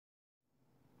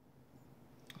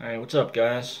Alright, what's up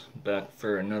guys? Back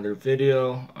for another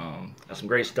video. Got some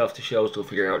great stuff to show, so we'll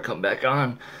figure out how to come back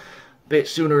on a bit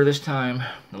sooner this time.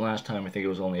 The last time I think it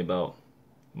was only about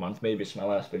a month, maybe it's my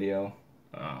last video.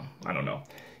 I don't know.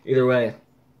 Either way,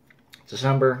 it's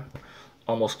December,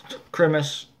 almost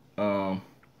Christmas. If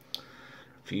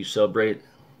you celebrate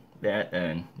that,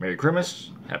 and Merry Christmas,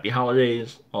 Happy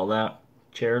Holidays, all that.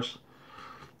 Cheers.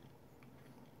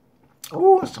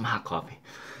 Oh, some hot coffee.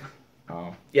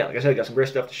 Yeah, like I said, got some great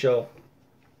stuff to show.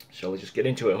 So let's just get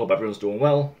into it. Hope everyone's doing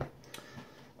well.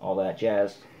 All that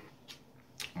jazz.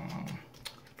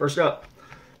 First up,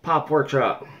 Pop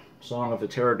Workshop, Song of the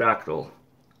Pterodactyl.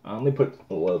 Let me put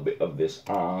a little bit of this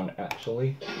on,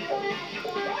 actually.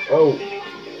 Oh,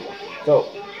 so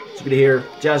it's good to hear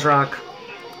jazz rock,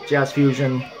 jazz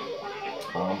fusion.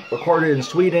 Recorded in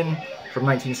Sweden from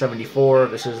 1974.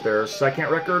 This is their second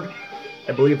record.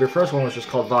 I believe their first one was just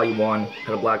called Volume 1,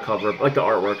 had a black cover. I like the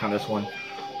artwork on this one.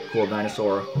 Cool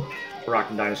dinosaur,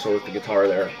 rocking dinosaur with the guitar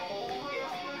there.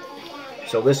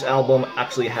 So this album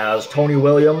actually has Tony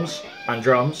Williams on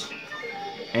drums,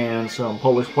 and some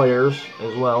Polish players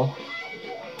as well.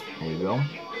 There you go.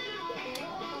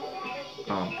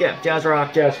 Yeah, jazz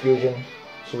rock, jazz fusion,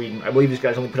 Sweden. I believe these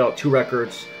guys only put out 2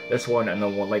 records. This one and the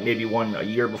one, like maybe one a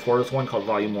year before this one, called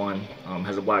Volume 1.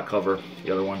 Has a black cover,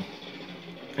 the other one.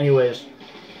 Anyways,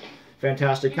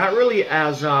 fantastic. Not really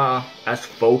as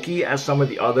folky as some of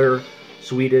the other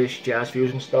Swedish jazz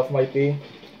fusion stuff might be.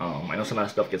 I know some of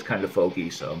that stuff gets kind of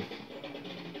folky, so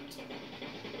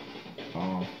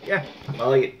yeah, I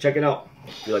like it. Check it out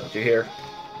if you like what you hear.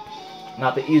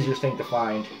 Not the easiest thing to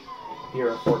find here,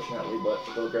 unfortunately, but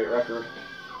still a great record.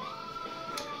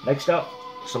 Next up,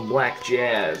 some black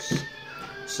jazz.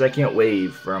 Second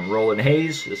Wave from Roland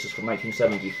Hayes. This is from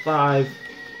 1975.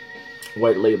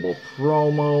 White label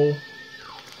promo.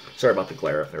 Sorry about the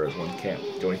glare if there is one. Can't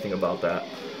do anything about that.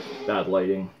 Bad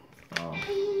lighting.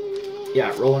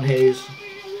 Yeah, Roland Hayes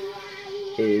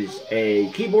is a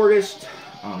keyboardist.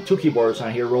 2 keyboardists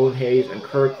on here. Roland Hayes and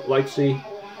Kirk Lightsey.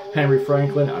 Henry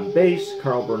Franklin on bass.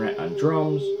 Carl Burnett on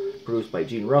drums. Produced by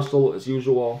Gene Russell as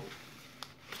usual.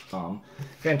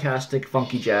 Fantastic,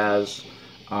 funky jazz.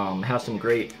 Has some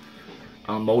great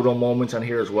modal moments on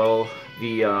here as well.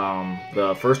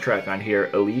 The first track on here,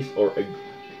 Elise or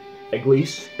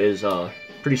Eglise, is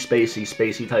pretty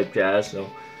spacey type jazz. So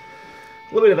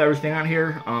a little bit of everything on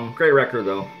here. Great record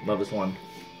though. Love this one.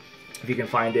 If you can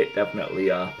find it,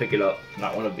 definitely pick it up.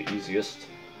 Not one of the easiest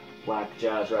black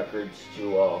jazz records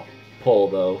to pull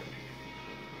though,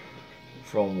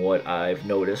 from what I've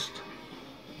noticed.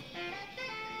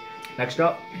 Next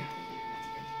up,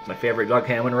 my favorite Doug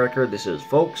Hammond record. This is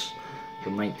Folks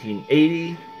from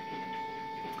 1980.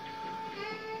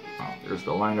 There's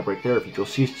the lineup right there. If you go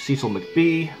Cecil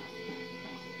McBee,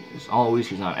 as always,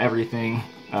 he's on everything.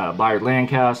 Bayard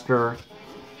Lancaster.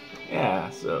 Yeah,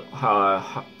 so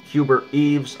Hubert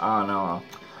Eaves on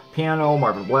piano.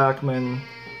 Marvin Blackman.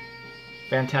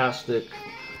 Fantastic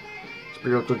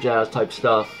spiritual jazz type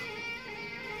stuff.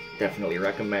 Definitely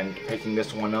recommend picking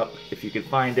this one up if you can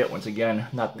find it. Once again,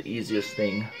 not the easiest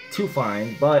thing to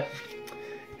find, but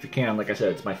if you can, like I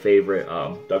said, it's my favorite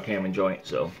Doug Hammond joint,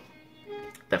 so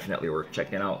definitely worth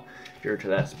checking out if you're into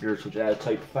that spiritual jazz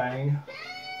type thing.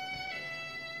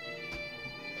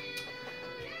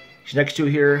 Next to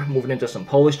here, moving into some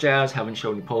Polish jazz. Haven't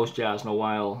shown you Polish jazz in a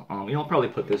while. I'll probably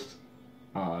put this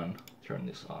on. Turn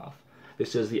this off.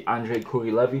 This is the Andrzej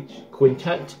Kurilewicz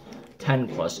Quintet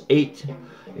 10+8,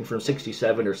 from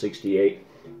 67 or 68.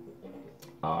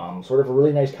 Sort of a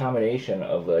really nice combination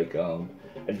of like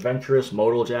adventurous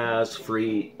modal jazz,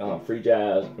 free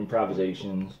jazz,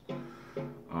 improvisations.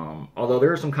 Although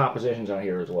there are some compositions on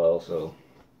here as well. So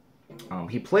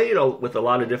he played with a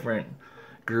lot of different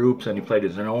groups, and he played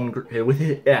his own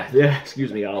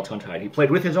excuse me, all tongue-tied. He played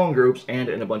with his own groups and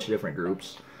in a bunch of different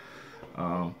groups.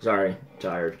 Sorry,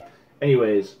 tired.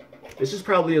 Anyways, this is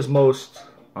probably his most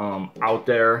out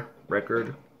there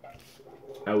record,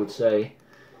 I would say,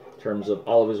 in terms of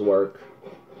all of his work.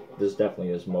 This is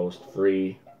definitely his most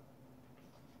free.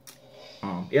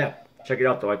 Yeah, check it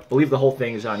out though. I believe the whole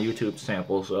thing is on YouTube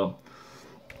sample, so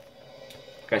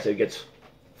like I said, it gets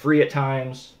free at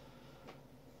times,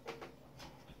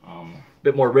 a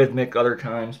bit more rhythmic other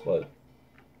times, but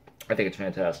I think it's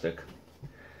fantastic.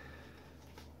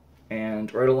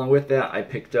 And right along with that, I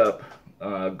picked up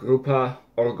Grupa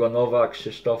Organowa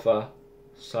Krzysztofa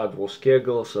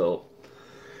Sadłowskiego, so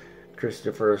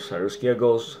Christopher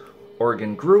Sadłowski's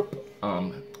organ group.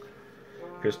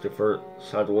 Christopher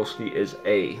Sadłowski is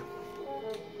a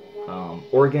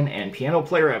organ and piano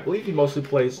player. I believe he mostly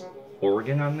plays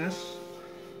organ on this.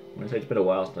 I'm gonna say it's been a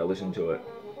while since I listened to it.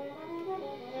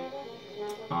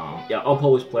 Yeah, all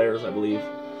Polish players, I believe.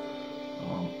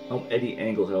 Eddie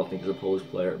Angles, I don't think is a Polish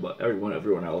player, but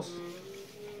everyone else.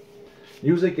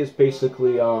 Music is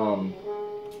basically,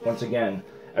 once again,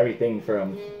 everything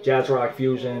from jazz rock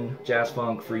fusion, jazz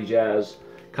funk, free jazz,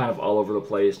 kind of all over the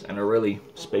place, and a really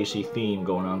spacey theme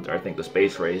going on there. I think the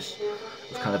space race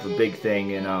was kind of a big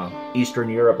thing in Eastern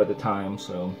Europe at the time,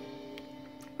 so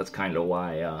that's kind of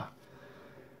why,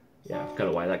 yeah, kind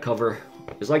of why that cover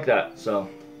is like that. So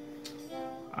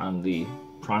on the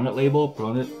Pronet label,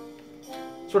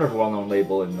 sort of a well-known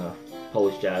label in the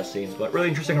Polish jazz scenes, but really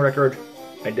interesting record.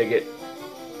 I dig it.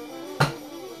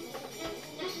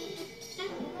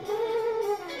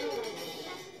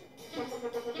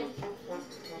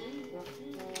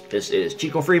 This is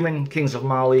Chico Freeman, Kings of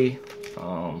Mali.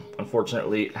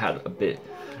 Unfortunately, had a bit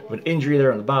of an injury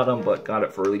there on the bottom, but got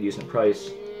it for a really decent price.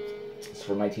 It's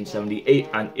from 1978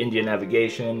 on Indian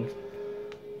Navigation,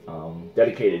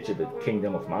 dedicated to the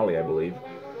Kingdom of Mali, I believe,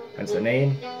 hence the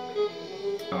name.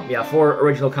 Yeah, 4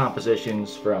 original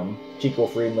compositions from Chico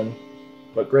Freeman,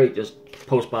 but great, just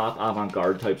post-bop,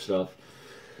 avant-garde type stuff.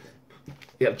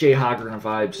 You have Jay Hogger on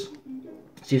vibes,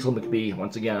 Cecil McBee,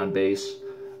 once again on bass,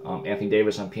 Anthony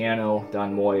Davis on piano,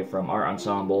 Don Moy from Art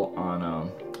Ensemble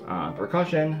on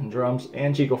percussion and drums,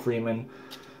 and Chico Freeman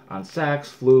on sax,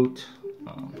 flute.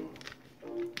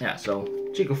 Yeah, so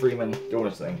Chico Freeman doing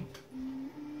his thing.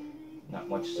 Not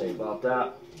much to say about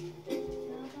that.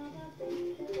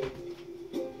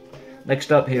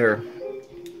 Next up here,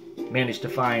 managed to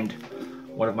find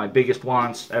one of my biggest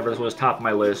wants ever. This was top of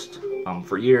my list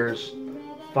for years.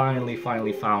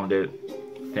 Finally found it,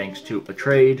 thanks to a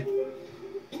trade.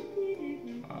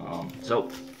 So,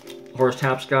 Horace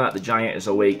Tapscott, The Giant is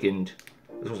Awakened.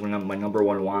 This was my number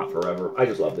one want forever. I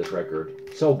just love this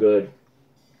record. So good.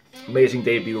 Amazing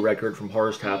debut record from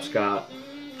Horace Tapscott.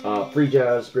 Free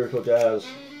jazz, spiritual jazz,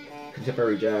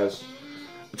 contemporary jazz.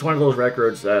 It's one of those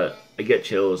records that I get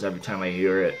chills every time I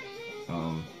hear it.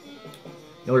 You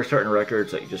know, there's certain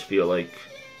records that you just feel like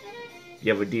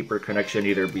you have a deeper connection,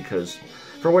 either because,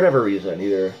 for whatever reason,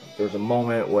 either there's a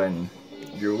moment when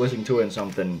you're listening to it and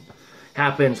something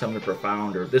happened, something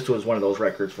profound, or this was one of those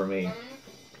records for me.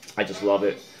 I just love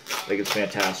it. I think it's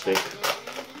fantastic.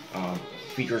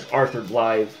 Features Arthur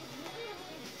Blythe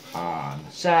on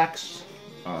sax.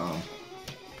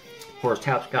 Horace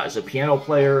Tapscott is a piano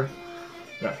player.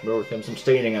 I'm not familiar with him, some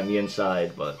staining on the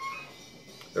inside, but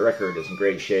the record is in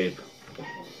great shape.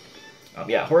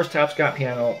 Yeah, Horace Tapscott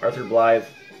piano, Arthur Blythe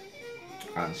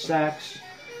on sax.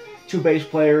 2 bass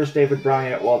players, David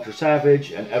Bryant, Walter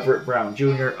Savage, and Everett Brown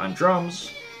Jr. on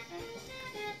drums.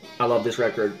 I love this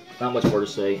record. Not much more to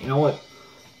say. You know what?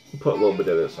 Put a little bit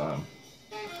of this on.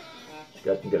 You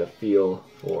guys can get a feel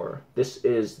for. This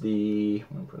is the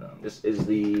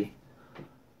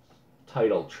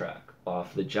title track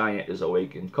off The Giant is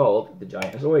Awakened, called The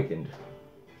Giant is Awakened.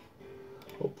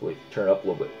 Hopefully turn it up a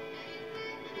little bit.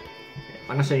 I'm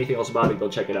not gonna say anything else about it. Go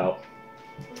check it out.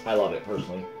 I love it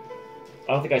personally.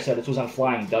 I don't think I said this was on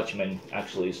Flying Dutchman,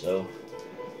 actually, so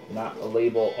not a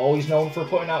label always known for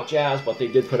putting out jazz, but they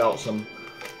did put out some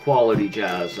quality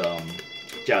jazz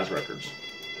records,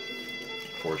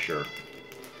 for sure.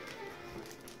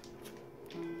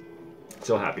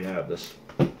 So happy to have this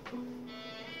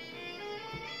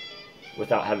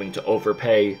without having to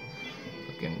overpay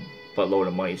fucking buttload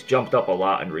of money. It's jumped up a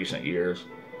lot in recent years.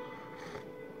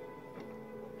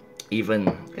 Even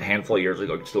a handful of years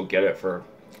ago, you could still get it for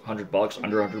 $100,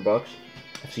 under $100.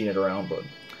 I've seen it around, but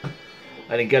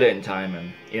I didn't get it in time,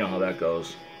 and you know how that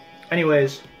goes.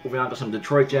 Anyways, moving on to some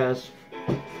Detroit jazz.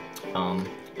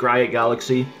 Gaia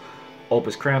Galaxy,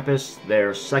 Opus Krampus,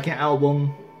 their second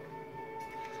album.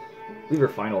 I believe their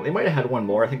final. They might have had one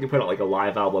more. I think they put out like a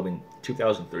live album in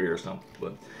 2003 or something.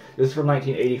 But this is from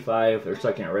 1985, their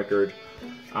second record.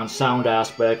 On sound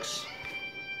aspects,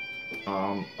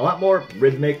 a lot more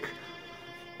rhythmic.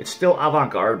 It's still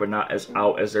avant-garde, but not as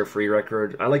out as their free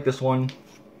record. I like this one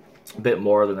a bit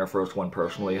more than their first one,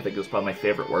 personally. I think it's probably my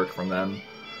favorite work from them.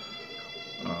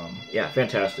 Yeah,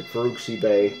 fantastic. Farouk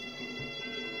Sibay,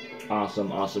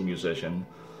 awesome musician.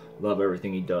 Love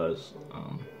everything he does.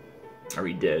 Or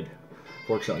he did.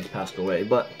 Fortunately, he's passed away,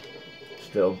 but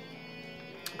still,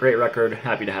 great record.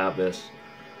 Happy to have this.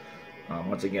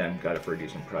 Once again, got it for a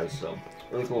decent price, so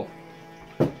really cool.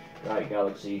 Gaia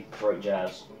Galaxy, Detroit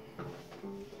Jazz.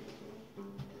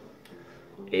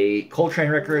 A Coltrane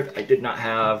record I did not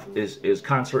have is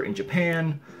Concert in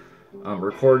Japan,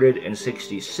 recorded in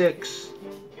 '66,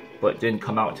 but didn't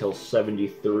come out until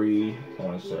 '73, I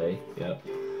want to say, yep.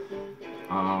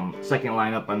 Second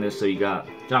lineup on this, so you got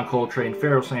John Coltrane,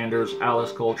 Pharoah Sanders,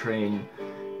 Alice Coltrane,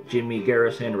 Jimmy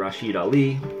Garrison, Rashid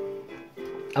Ali.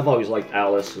 I've always liked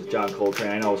Alice with John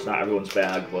Coltrane. I know it's not everyone's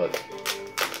bag, but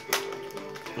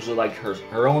I really liked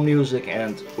her own music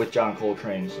and with John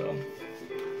Coltrane, so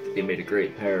they made a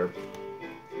great pair.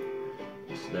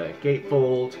 It's the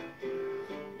gatefold.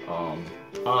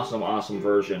 Awesome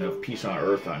version of Peace on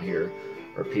Earth on here,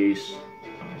 or Peace.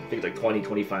 I think it's like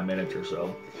 20-25 minutes or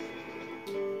so.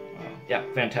 Yeah,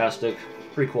 fantastic.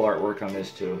 Pretty cool artwork on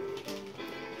this too.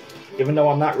 Even though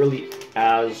I'm not really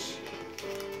as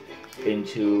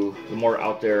into the more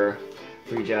out there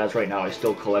free jazz right now, I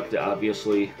still collect it,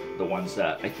 obviously. The ones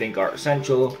that I think are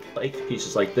essential, like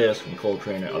pieces like this from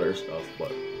Coltrane and other stuff.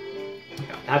 But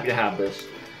yeah, happy to have this.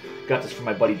 Got this from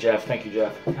my buddy Jeff. Thank you,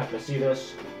 Jeff. Happy to see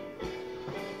this.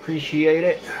 Appreciate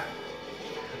it.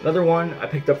 Another one I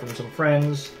picked up from some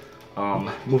friends,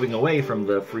 moving away from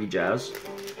the free jazz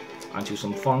onto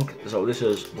some funk. So this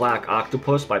is Black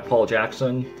Octopus by Paul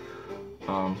Jackson.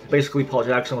 Basically, Paul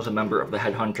Jackson was a member of the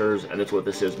Headhunters, and that's what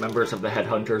this is. Members of the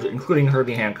Headhunters, including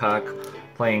Herbie Hancock,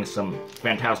 playing some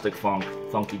fantastic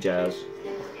funky jazz.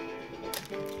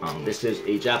 This is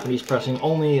a Japanese pressing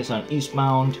only. It's on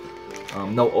Eastbound.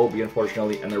 No Obi,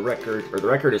 unfortunately, and the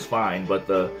record is fine, but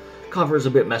the cover is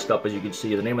a bit messed up, as you can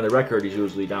see. The name of the record is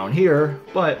usually down here,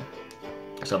 but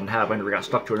something happened. We got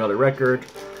stuck to another record.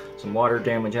 Some water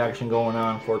damage action going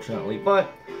on, unfortunately, but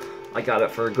I got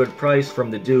it for a good price from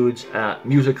the dudes at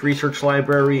Music Research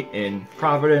Library in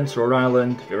Providence, Rhode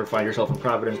Island. If you ever find yourself in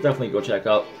Providence, definitely go check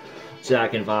out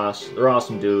Zach and Voss. They're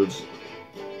awesome dudes.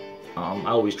 I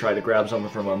always try to grab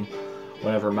something from them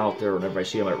whenever I'm out there, whenever I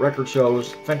see them at record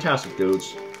shows. Fantastic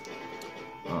dudes.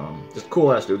 Just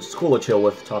cool ass dudes. It's cool to chill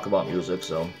with, talk about music.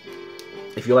 So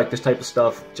if you like this type of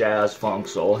stuff, jazz, funk,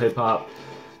 soul, hip hop,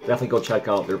 definitely go check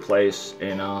out their place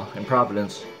in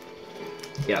Providence.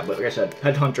 Yeah, but like I said,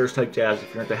 Headhunters type jazz.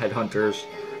 If you're into Headhunters,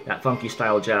 that funky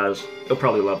style jazz, you'll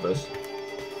probably love this.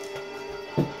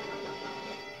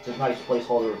 It's a nice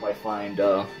placeholder if I find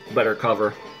a better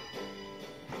cover.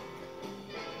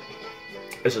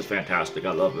 This is fantastic.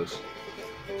 I love this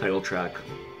title track.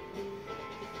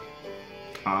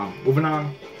 Moving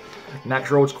on, Max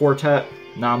Roach Quartet,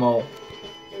 Namo.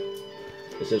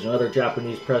 This is another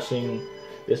Japanese pressing.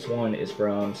 This one is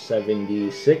from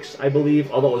 76, I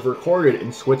believe, although it was recorded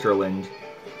in Switzerland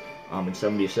in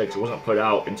 76. It wasn't put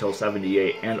out until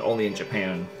 78, and only in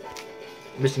Japan.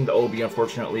 Missing the Obi,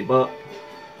 unfortunately, but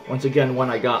once again, one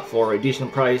I got for a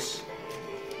decent price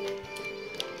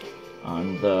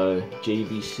on the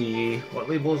JVC. What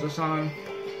label is this on?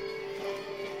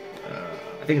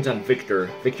 I think it's on Victor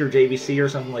JVC or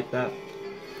something like that.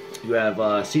 You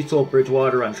have Cecil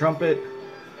Bridgewater on trumpet,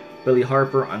 Billy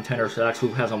Harper on tenor sax, who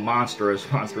has a monstrous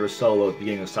solo at the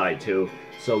beginning of side 2.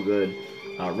 So good.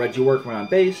 Reggie Workman on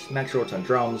bass, Max Roach on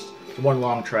drums. It's one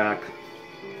long track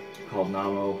called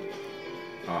Namo.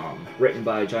 Written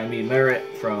by Jaime Merritt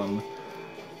from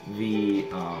the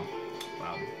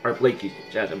Art Blakey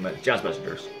Jazz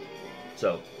Messengers.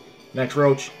 So, Max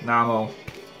Roach, Namo.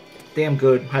 Damn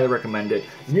good. Highly recommend it.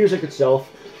 The music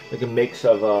itself, like a mix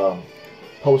of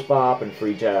post-bop and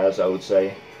free jazz, I would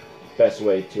say. Best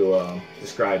way to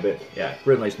describe it. Yeah,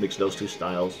 really nice mix of those two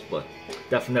styles, but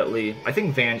definitely, I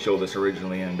think Van showed this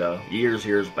originally and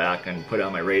years back and put it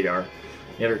on my radar.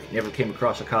 Never came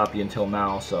across a copy until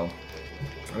now, so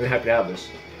I'm really happy to have this.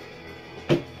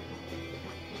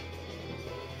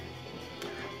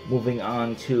 Moving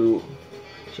on to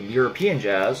some European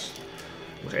jazz,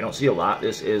 which I don't see a lot.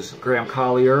 This is Graham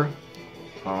Collier,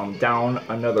 Down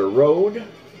Another Road.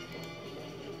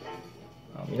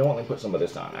 You know what, let me put some of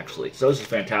this on, actually. So this is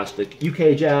fantastic.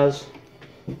 UK jazz.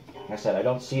 Like I said, I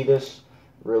don't see this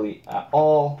really at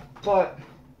all, but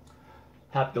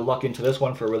happy to luck into this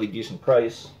one for a really decent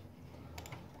price.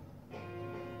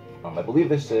 I believe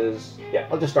this is, yeah,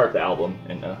 I'll just start the album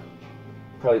and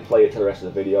probably play it to the rest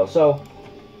of the video. So,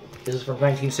 this is from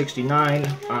 1969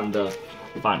 on the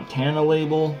Fontana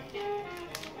label.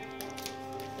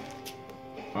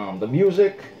 The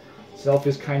music itself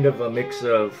is kind of a mix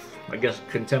of, I guess,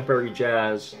 contemporary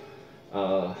jazz,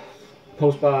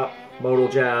 post-bop, modal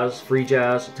jazz, free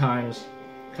jazz at times,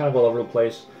 kind of all over the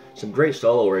place. Some great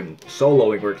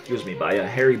soloing work, by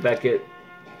Harry Beckett,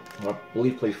 who I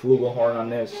believe plays flugelhorn on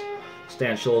this,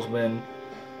 Stan Schulzman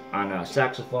on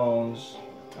saxophones,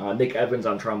 Nick Evans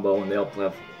on trombone. They all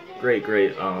have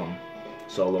great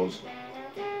solos.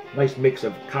 Nice mix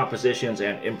of compositions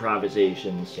and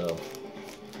improvisations, so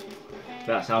if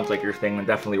that sounds like your thing, then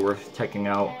definitely worth checking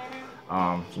out.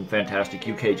 Some fantastic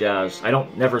UK jazz. I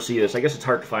never see this. I guess it's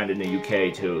hard to find in the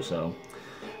UK too, so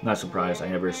I'm not surprised I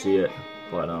never see it.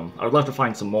 But I would love to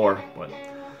find some more, but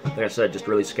like I said, just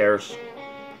really scarce.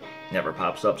 never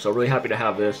pops up. So really happy to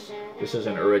have this. This is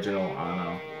an original on,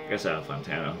 I guess, out of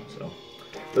Fontana. So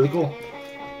really cool.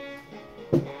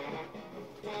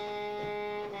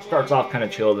 Starts off kind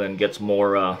of chill, then gets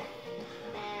more out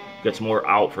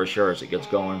for sure as it gets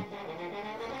going.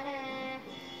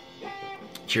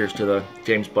 Cheers to the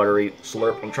James Buttery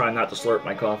slurp. I'm trying not to slurp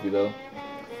my coffee though.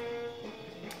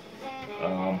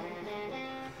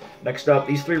 Next up,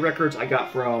 these 3 records I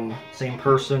got from same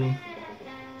person.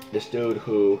 This dude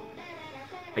who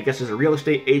I guess is a real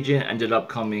estate agent, ended up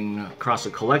coming across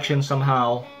a collection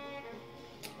somehow.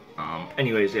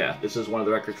 Anyways, yeah, this is one of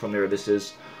the records from there. This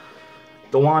is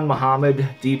Dewan Muhammad,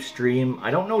 Deep Stream.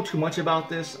 I don't know too much about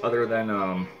this other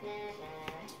than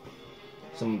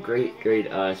some great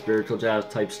spiritual jazz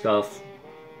type stuff.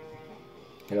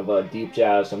 Kind of deep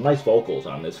jazz, some nice vocals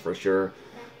on this for sure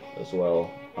as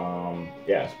well.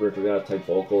 Yeah, spiritual jazz type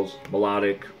vocals,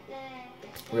 melodic,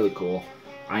 really cool.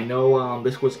 I know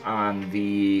this was on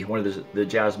one of the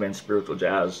Jazzman Spiritual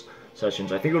Jazz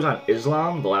sessions. I think it was on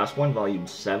Islam, the last one, volume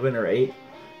 7 or 8. I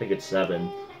think it's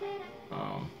 7.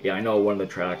 Yeah, I know one of the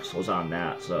tracks was on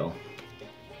that, so.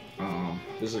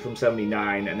 This is from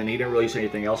 79, and then he didn't release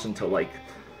anything else until like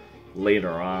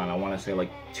later on. I want to say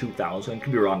like 2000.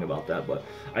 Could be wrong about that, but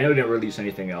I know he didn't release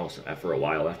anything else for a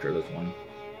while after this one.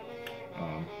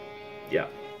 Yeah,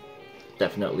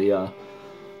 definitely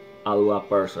Allahu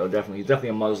Akbar, so he's definitely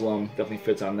a Muslim, definitely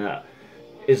fits on that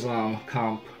Islam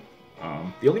comp.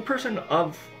 The only person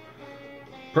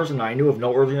I knew of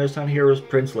noteworthiness on here was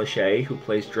Prince Lachey, who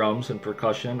plays drums and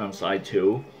percussion on side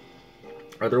 2.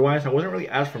 Otherwise, I wasn't really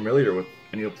as familiar with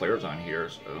any of the players on here,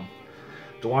 so.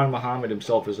 Dewan Muhammad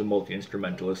himself is a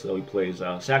multi-instrumentalist, though he plays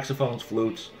saxophones,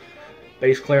 flutes,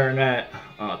 bass clarinet,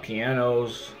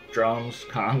 pianos, drums,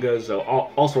 congas, so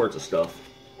all sorts of stuff.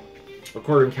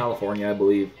 Recorded in California, I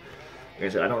believe. Like I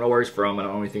said, I don't know where he's from. I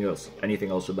don't know anything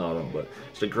else about him, but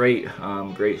it's a great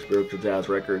spiritual jazz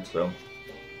record. So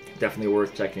definitely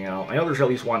worth checking out. I know there's at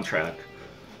least one track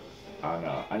on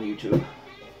YouTube.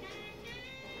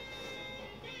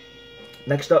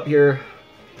 Next up here,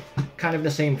 kind of in the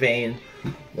same vein,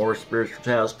 more spiritual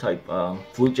jazz type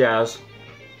flute jazz,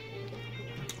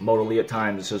 modally at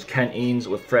times. This is Ken Eanes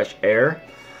with Fresh Air.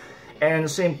 And the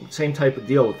same type of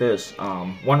deal with this.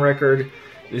 One record,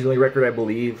 this is the only record I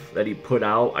believe that he put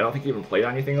out. I don't think he even played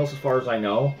anything else as far as I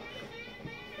know.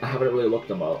 I haven't really looked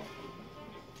him up.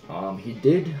 He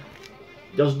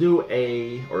does do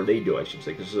or they do, I should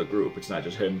say, because this is a group, it's not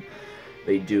just him.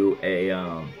 They do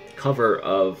a cover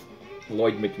of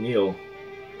Lloyd McNeil,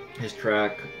 his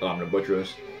track, I'm going to butcher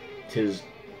this,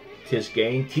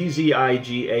 Tizgane,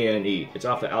 Tzigane. It's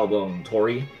off the album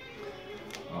Tori.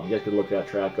 You guys could look that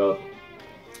track up.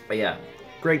 But yeah,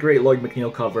 great Lloyd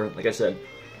McNeil cover. Like I said,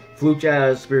 flute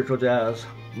jazz, spiritual jazz,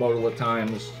 modal at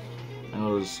times. I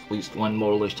know there's at least one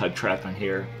modalish type track on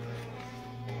here.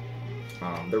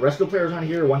 The rest of the players on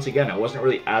here, once again, I wasn't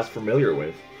really as familiar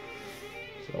with.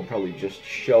 So I'll probably just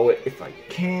show it if I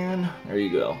can. There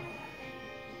you go.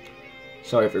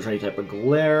 Sorry if there's any type of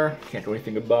glare. Can't do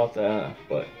anything about that.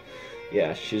 But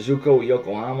yeah, Shizuko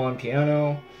Yokohama on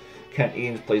piano. Ken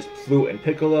Eanes plays flute and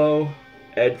piccolo.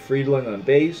 Ed Friedland on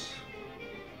bass.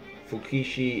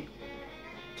 Fukishi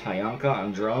Tayanka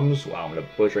on drums. Wow, I'm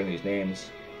butchering these names.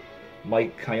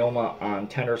 Mike Kayoma on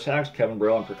tenor sax. Kevin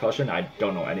Burrell on percussion. I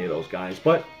don't know any of those guys,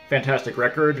 but fantastic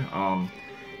record.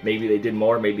 Maybe they did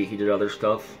more. Maybe he did other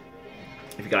stuff.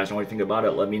 If you guys know anything about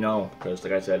it, let me know. Because,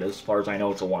 like I said, as far as I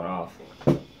know, it's a one-off.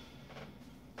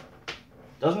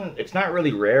 It's not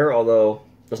really rare, although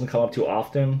it doesn't come up too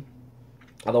often.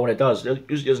 Although when it does, it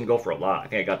usually doesn't go for a lot. I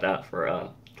think I got that for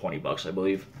 20 bucks, I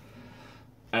believe.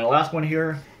 And the last one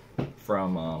here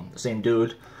from the same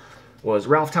dude was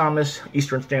Ralph Thomas,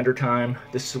 Eastern Standard Time.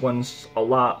 This one's a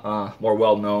lot more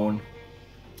well-known,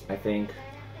 I think.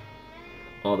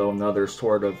 Although another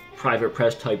sort of private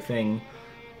press type thing,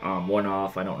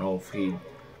 one-off. I don't know if he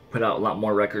put out a lot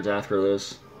more records after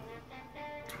this.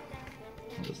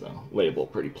 There's the label,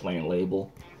 pretty plain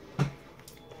label.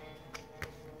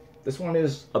 This one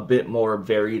is a bit more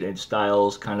varied in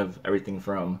styles, kind of everything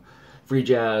from free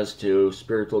jazz to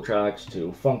spiritual tracks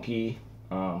to funky.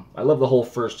 I love the whole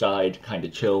first side, kind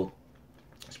of chill,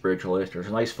 spiritualist. There's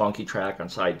a nice funky track on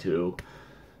side 2.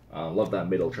 Love that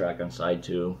middle track on side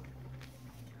 2.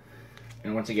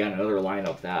 And once again, another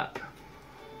lineup that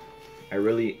I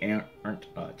really aren't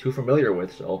too familiar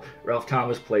with. So Ralph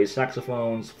Thomas plays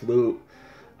saxophones, flute.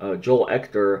 Joel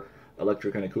Ector,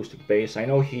 electric and acoustic bass. I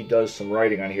know he does some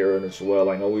writing on here as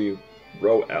well. I know he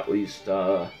wrote at least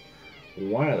one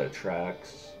of the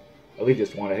tracks. At least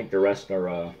just one. I think the rest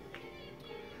are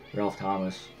Ralph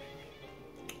Thomas.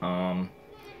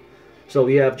 So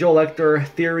we have Joe Lecter,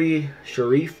 Theory,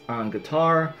 Sharif on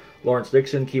guitar, Lawrence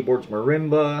Dixon, keyboards,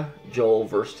 marimba, Joel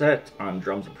Versett on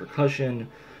drums and percussion,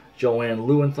 Joanne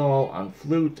Lewenthal on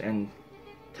flute, and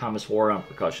Thomas Ward on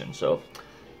percussion. So,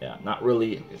 yeah, not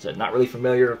really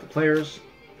familiar with the players.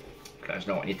 If you guys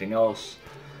know anything else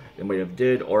they might have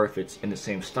did, or if it's in the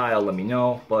same style, let me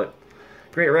know. But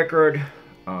great record,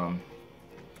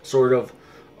 sort of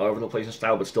all over the place in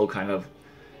style, but still kind of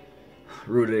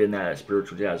rooted in that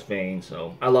spiritual jazz vein.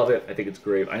 So I love it. I think it's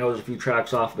great. I know there's a few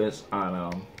tracks off this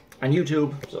on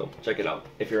YouTube, so check it out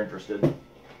if you're interested.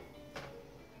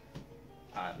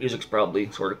 Music's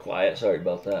probably sort of quiet. Sorry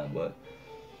about that, but.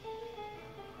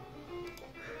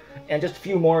 And just a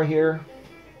few more here.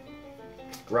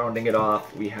 Rounding it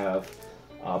off, we have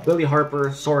Billy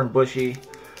Harper, Soren Bushi,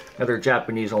 another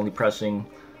Japanese-only pressing.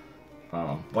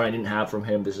 One I didn't have from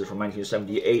him. This is from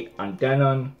 1978 on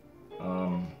Denon.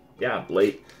 Yeah,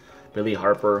 late Billy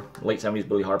Harper, late 70s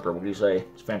Billy Harper. What do you say?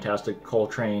 It's fantastic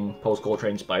Coltrane,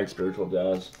 post-Coltrane inspired spiritual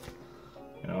jazz.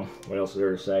 You know, what else is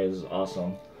there to say? This is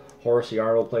awesome. Horace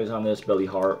plays on this, Billy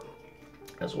Hart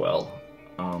as well.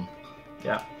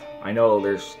 Yeah, I know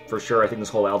there's, for sure, I think this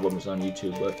whole album is on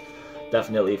YouTube, but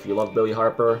definitely if you love Billy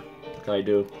Harper, like I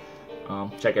do,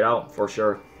 check it out for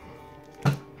sure.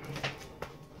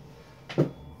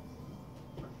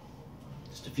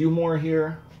 Just a few more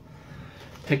here.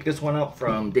 Picked this one up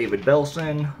from David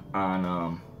Belson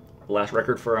on the last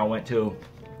record fair I went to.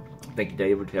 Thank you,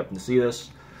 David, if you happen to see this.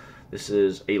 This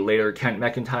is a later Kent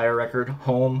McIntyre record,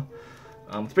 Home.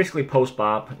 It's basically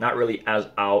post-bop, not really as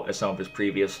out as some of his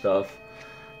previous stuff.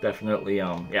 Definitely,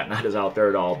 yeah, not as out there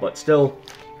at all, but still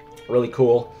really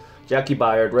cool. Jackie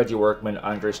Byard, Reggie Workman,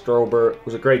 Andre Strober,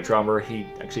 who's a great drummer. He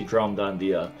actually drummed on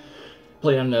the,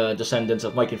 played on the Descendants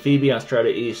of Mike and Phoebe on Strata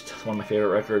East, one of my favorite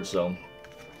records, so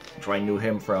that's where I knew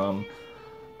him from.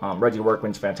 Reggie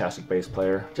Workman's a fantastic bass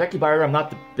player. Jackie Byard, I'm not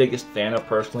the biggest fan of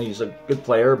personally. He's a good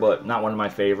player, but not one of my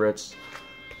favorites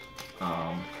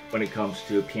when it comes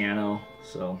to piano.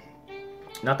 So,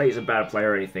 not that he's a bad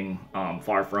player or anything,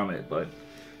 far from it, but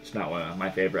it's not one of my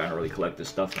favorite. I don't really collect this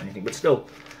stuff or anything, but still,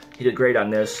 he did great on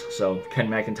this. So, Ken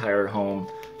McIntyre at Home,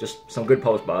 just some good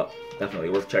post-bop, definitely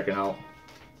worth checking out.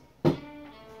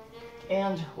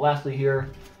 And lastly here,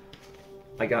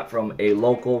 I got from a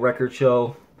local record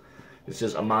show. This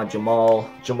is Ahmad Jamal.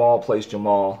 Jamal plays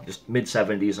Jamal, just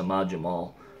mid-70s Ahmad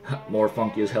Jamal. More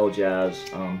funky as hell jazz.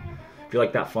 If you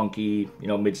like that funky, you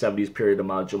know, mid-70s period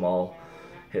Ahmad Jamal,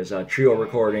 his trio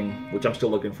recording, which I'm still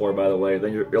looking for, by the way,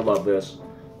 then you'll love this.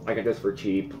 I got this for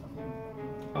cheap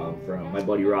from my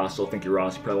buddy Ross, so thank you,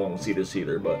 Ross. You probably won't see this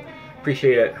either, but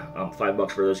appreciate it.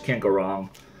 $5 for this, can't go wrong.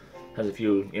 Has a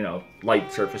few, you know,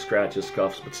 light surface scratches,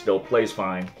 scuffs, but still plays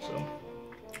fine, so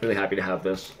really happy to have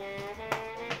this.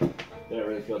 Didn't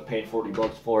really feel like paying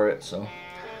 $40 for it, so.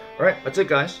 Alright, that's it,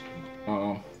 guys.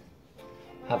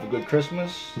 Have a good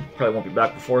Christmas. Probably won't be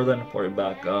back before then. Probably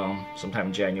back sometime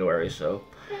in January, so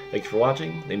thanks for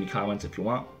watching. Leave me comments if you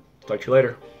want. Talk to you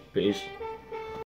later. Peace.